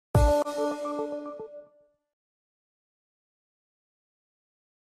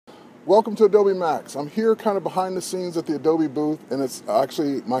Welcome to Adobe Max. I'm here kind of behind the scenes at the Adobe booth, and it's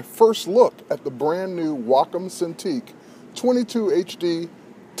actually my first look at the brand new Wacom Cintiq 22HD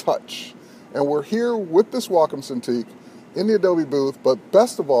Touch. And we're here with this Wacom Cintiq in the Adobe booth, but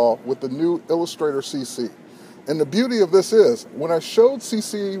best of all with the new Illustrator CC. And the beauty of this is, when I showed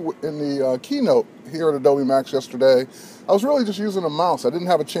CC in the keynote here at Adobe Max yesterday, I was really just using a mouse. I didn't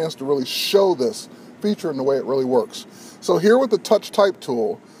have a chance to really show this feature in the way it really works. So here with the Touch Type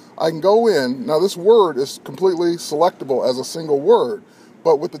tool, I can go in. Now this word is completely selectable as a single word,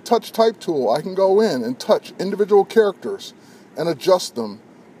 but with the Touch Type tool, I can go in and touch individual characters and adjust them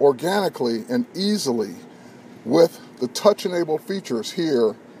organically and easily with the touch-enabled features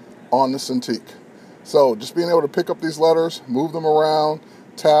here on the Cintiq. So just being able to pick up these letters, move them around,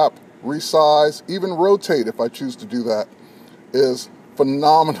 tap, resize, even rotate if I choose to do that is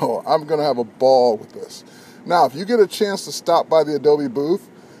phenomenal. I'm going to have a ball with this. Now, if you get a chance to stop by the Adobe booth,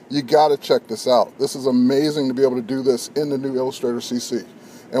 you got to check this out. This is amazing to be able to do this in the new Illustrator CC.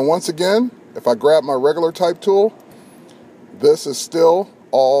 And once again, if I grab my regular type tool, this is still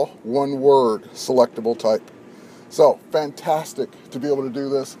all one word selectable type. So fantastic to be able to do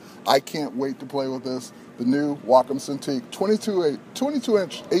this. I can't wait to play with this. The new Wacom Cintiq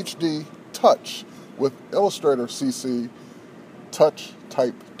 22-inch HD Touch with Illustrator CC Touch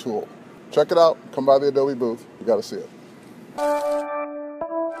Type tool. Check it out. Come by the Adobe booth. You got to see it.